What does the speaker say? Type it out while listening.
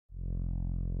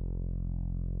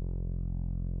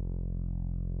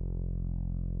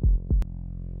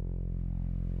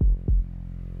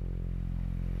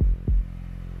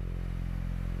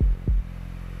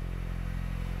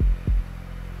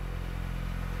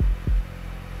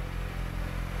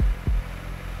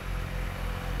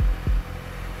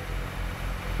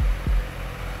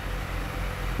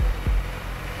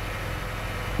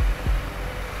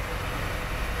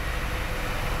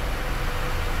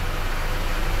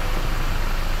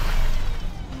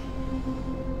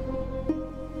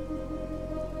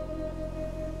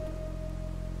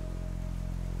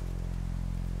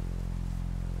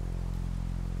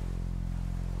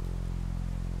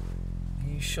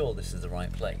you sure this is the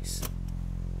right place?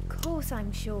 Of course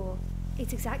I'm sure.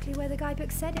 It's exactly where the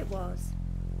guidebook said it was.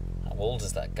 How old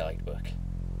is that guidebook?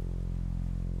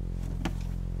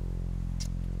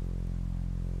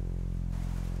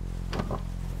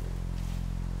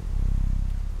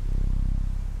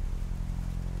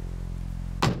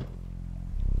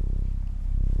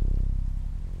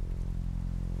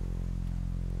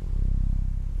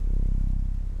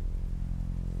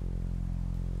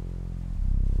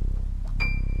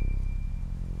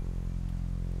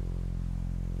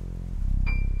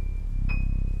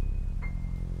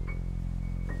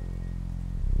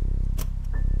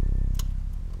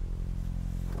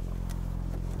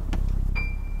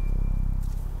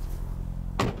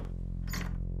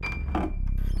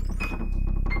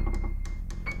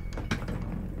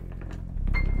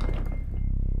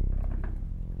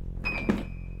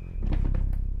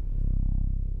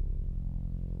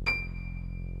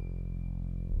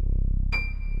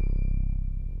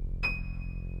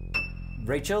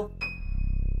 Rachel?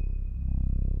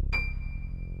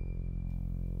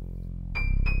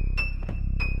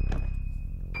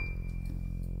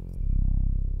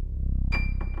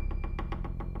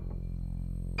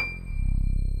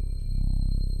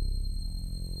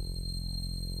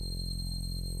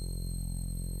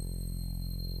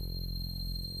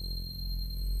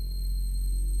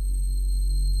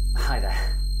 Hi there.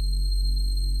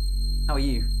 How are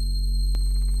you?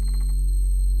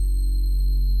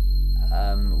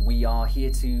 We are here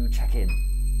to check in.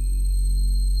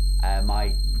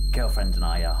 My girlfriend and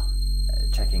I are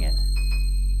checking in.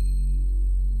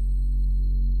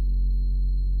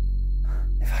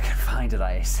 If I can find it,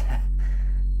 that is.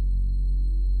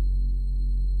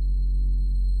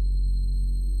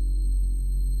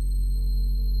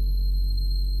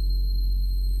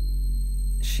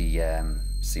 She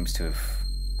seems to have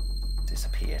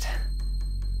disappeared.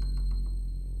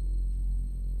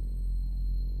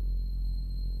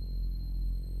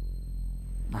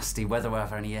 Nasty weather we're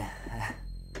having here.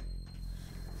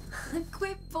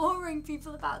 Quit boring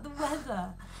people about the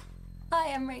weather.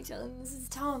 Hi, I'm Rachel and this is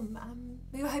Tom.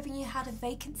 We were hoping you had a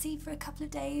vacancy for a couple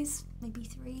of days, maybe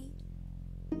 3.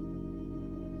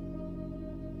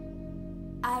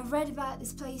 I read about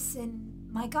this place in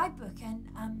my guidebook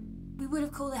and we would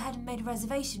have called ahead and made a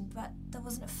reservation, but there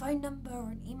wasn't a phone number or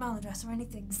an email address or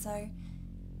anything, so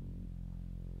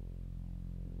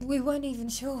we weren't even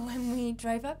sure when we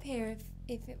drove up here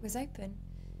if it was open.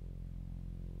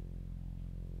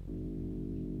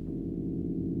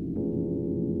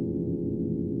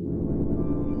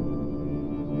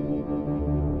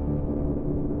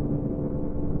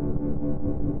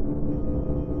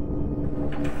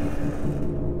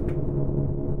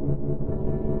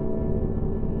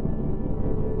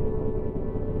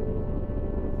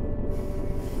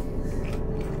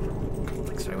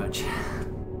 Thanks very much.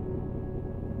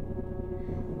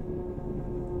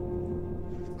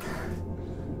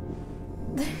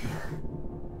 The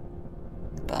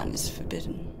barn is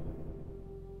forbidden.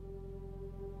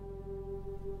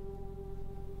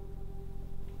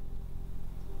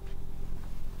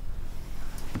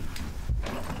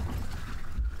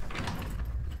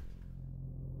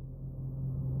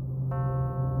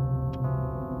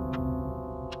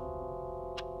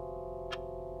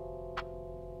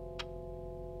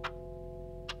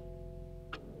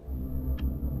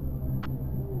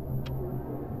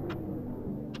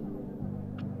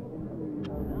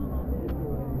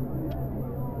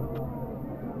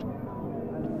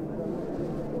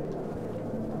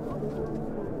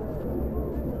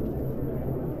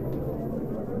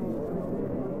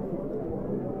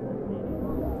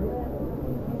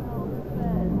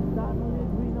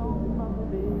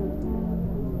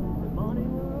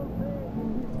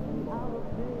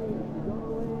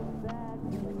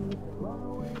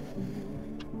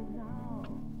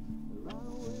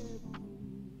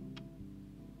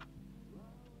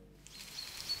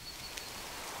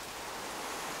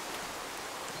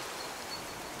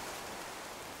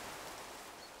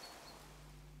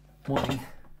 Morning.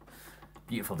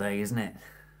 Beautiful day, isn't it?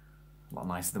 A lot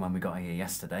nicer than when we got here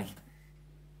yesterday.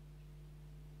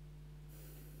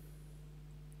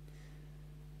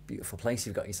 Beautiful place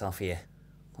you've got yourself here.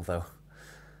 Although,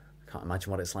 I can't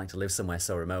imagine what it's like to live somewhere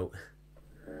so remote.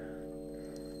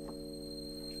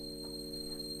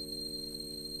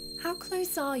 How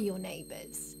close are your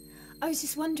neighbours? I was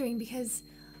just wondering because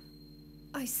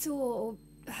I saw or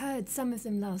heard some of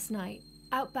them last night,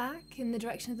 out back in the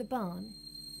direction of the barn.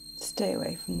 Stay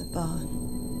away from the barn.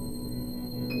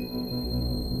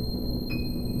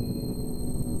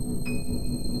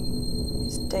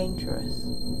 It's dangerous.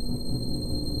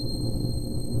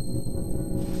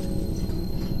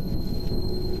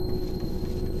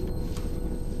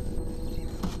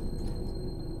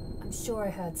 sure I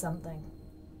heard something.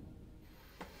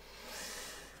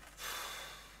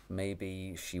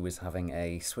 Maybe she was having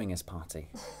a swingers party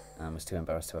and was too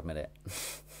embarrassed to admit it.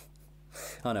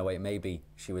 Oh no, wait, maybe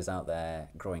she was out there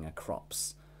growing her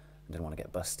crops and didn't want to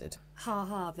get busted. Ha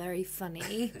ha, very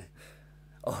funny.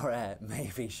 Or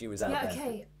maybe she was out Yeah, there...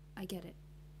 okay, I get it.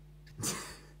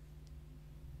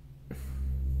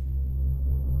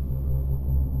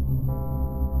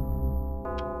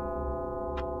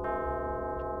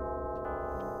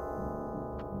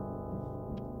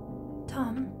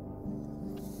 Tom?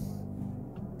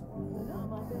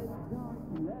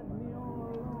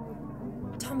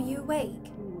 Tom, are you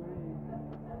awake?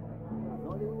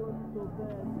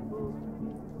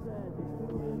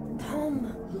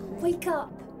 Tom, wake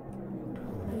up!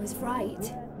 I was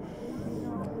right.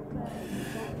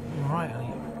 Right,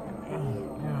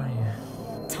 where are you?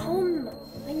 Tom,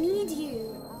 I need you.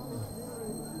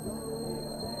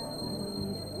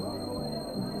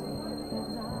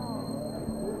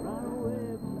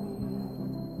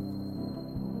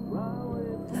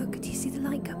 Look, do you see the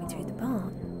light coming through the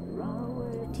barn?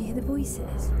 Do you hear the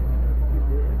voices?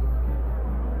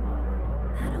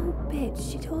 That old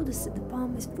bitch, she told us that the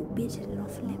barn was forbidden and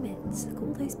off limits, like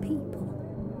all those people.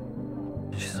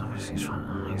 She's obviously trying to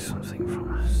hide something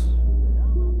from us.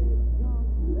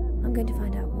 I'm going to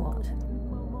find out what.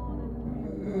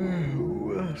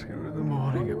 We'll ask her in the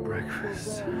morning at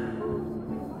breakfast.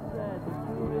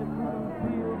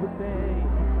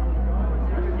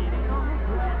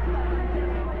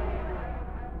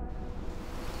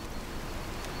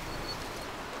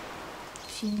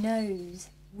 She knows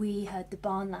we heard the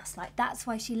barn last night. That's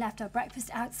why she left our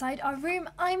breakfast outside our room.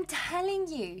 I'm telling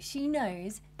you, she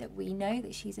knows that we know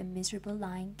that she's a miserable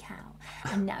lying cow.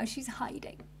 And now she's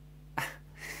hiding.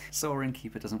 So our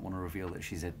innkeeper doesn't want to reveal that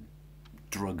she's a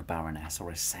drug baroness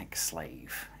or a sex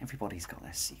slave. Everybody's got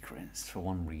their secrets for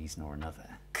one reason or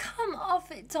another. Come off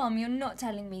it, Tom. You're not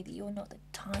telling me that you're not the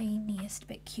tiniest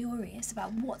bit curious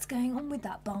about what's going on with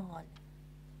that barn.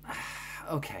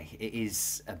 Okay, it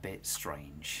is a bit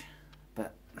strange,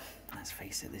 but let's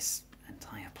face it, this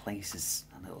entire place is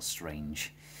a little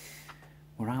strange.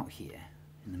 We're out here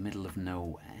in the middle of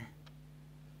nowhere,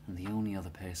 and the only other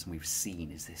person we've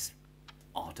seen is this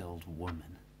odd old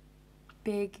woman.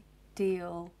 Big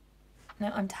deal.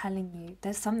 No, I'm telling you,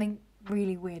 there's something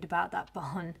really weird about that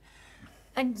barn.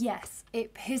 And yes,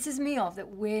 it pisses me off that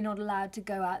we're not allowed to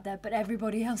go out there, but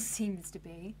everybody else seems to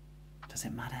be. Does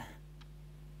it matter?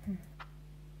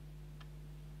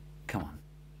 Come on,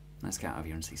 let's get out of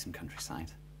here and see some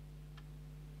countryside.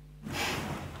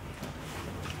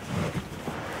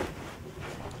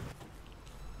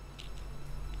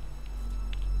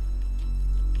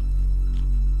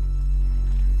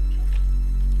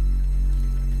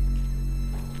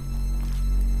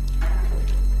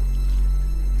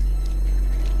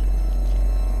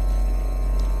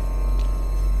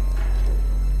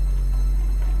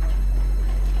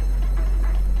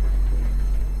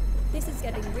 This is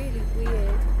getting really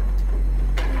weird.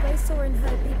 We both saw and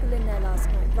heard people in there last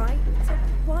night, right? So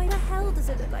why the hell does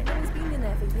it look like no one's been in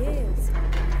there for years?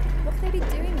 What could they be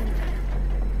doing in there?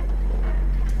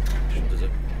 There's a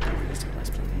reasonable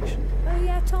explanation. Oh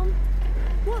yeah, Tom?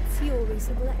 What's your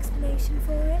reasonable explanation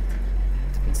for it?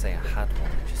 I didn't say I had one,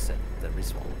 I just said there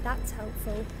is one. That's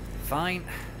helpful. Fine,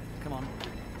 come on,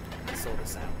 let's sort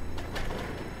this out.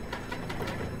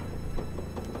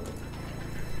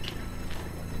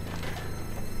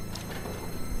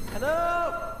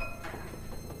 Hello?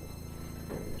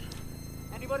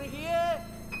 Anybody here?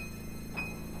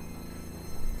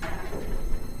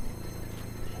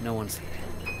 No one's here.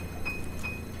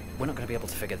 We're not going to be able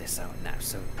to figure this out now,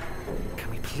 so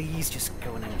can we please just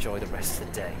go and enjoy the rest of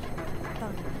the day?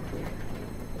 Fine.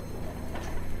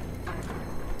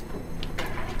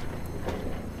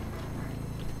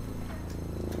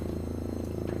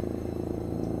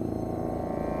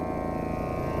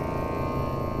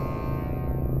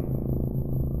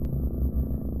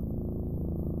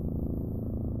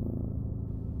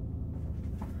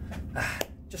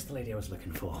 Just the lady I was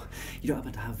looking for. You don't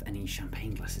happen to have any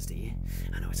champagne glasses, do you?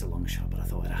 I know it's a long shot, but I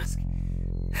thought I'd ask.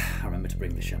 I remember to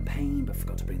bring the champagne, but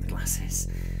forgot to bring the glasses.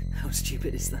 How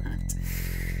stupid is that?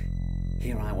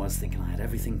 Here I was thinking I had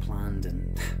everything planned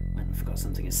and went and forgot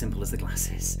something as simple as the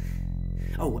glasses.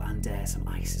 Oh, and some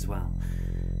ice as well.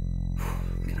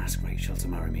 I'm gonna ask Rachel to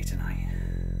marry me tonight.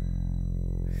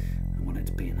 I want it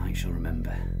to be a night she'll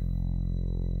remember.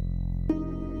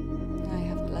 I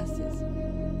have glasses.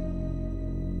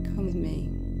 Come with me.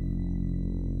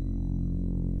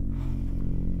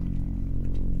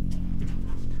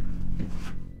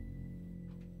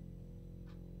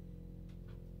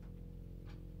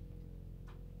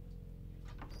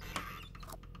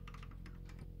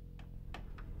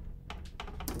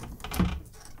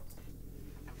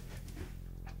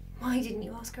 Why didn't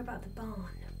you ask her about the barn?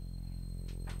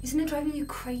 Isn't it driving you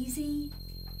crazy?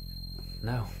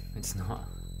 No, it's not.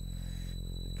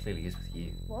 It clearly is with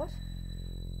you. What?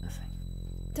 Nothing.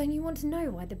 Don't you want to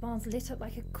know why the barn's lit up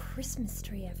like a Christmas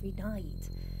tree every night?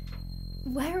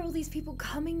 Where are all these people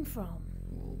coming from?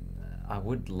 I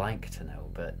would like to know,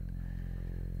 but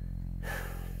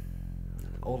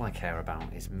all I care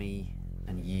about is me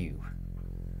and you.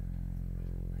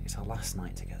 It's our last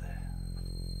night together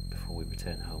before we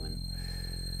return home, and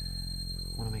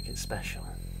I want to make it special.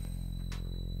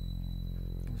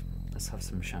 Let's have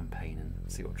some champagne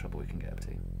and see what trouble we can get up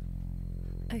to.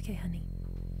 Okay, honey.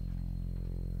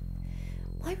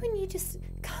 Why wouldn't you just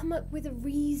come up with a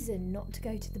reason not to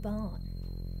go to the barn?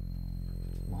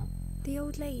 What? The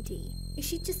old lady. If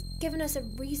she'd just given us a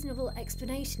reasonable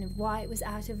explanation of why it was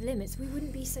out of limits, we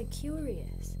wouldn't be so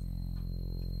curious.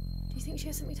 Do you think she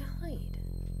has something to hide?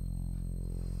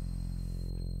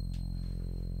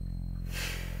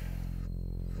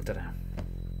 I don't know.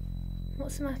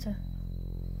 What's the matter?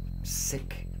 I'm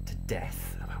sick to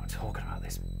death about talking about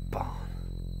this barn.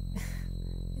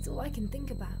 It's all I can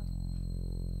think about.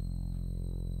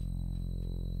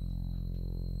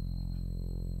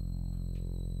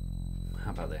 How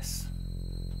about this?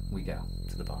 We go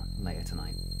to the barn later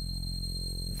tonight.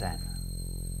 Then,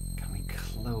 can we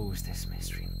close this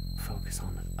mystery and focus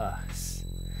on us?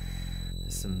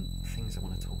 There's some things I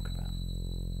want to talk about.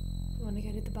 You want to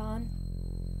go to the barn?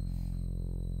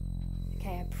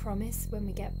 Okay, I promise when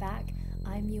we get back,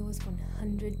 I'm yours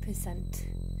 100%.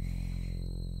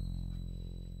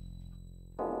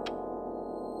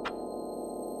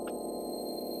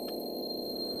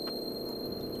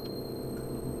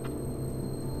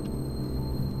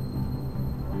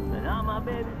 But now my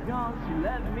baby's gone, she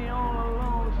left me all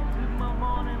alone. She took my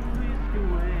morning whisk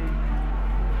away.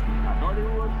 I thought it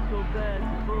was so bad,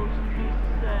 supposed to be so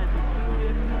sad, but truly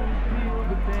I couldn't feel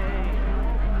the pain.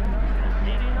 I'm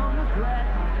sitting on the grass,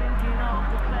 thinking of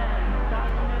the sand,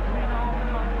 starting to grin on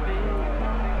my face.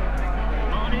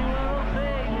 Money will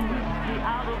fade, whiskey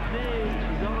out of date.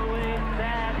 She's on the way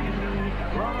back to me,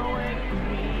 run away from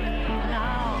me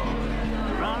now,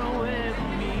 run away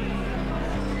from me.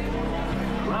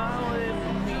 Run away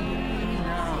from me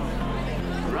now.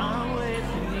 Run away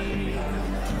from me.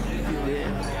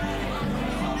 Yeah.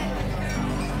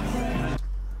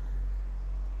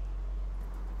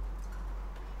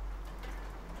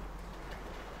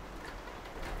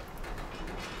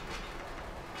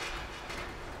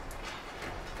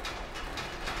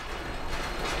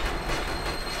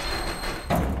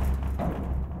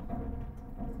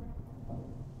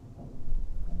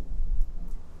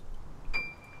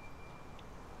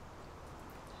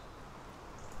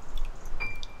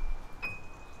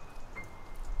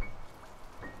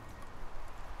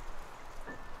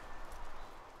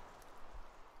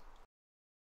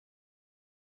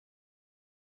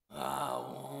 I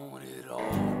want it all.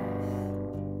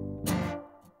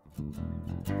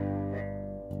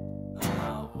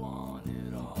 I want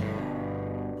it all.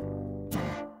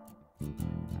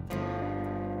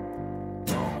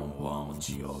 Don't want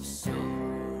your silver.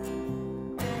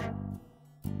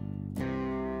 I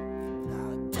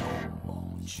don't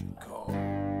want your gold.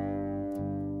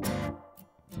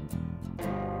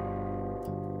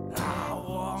 I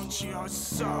want your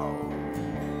soul.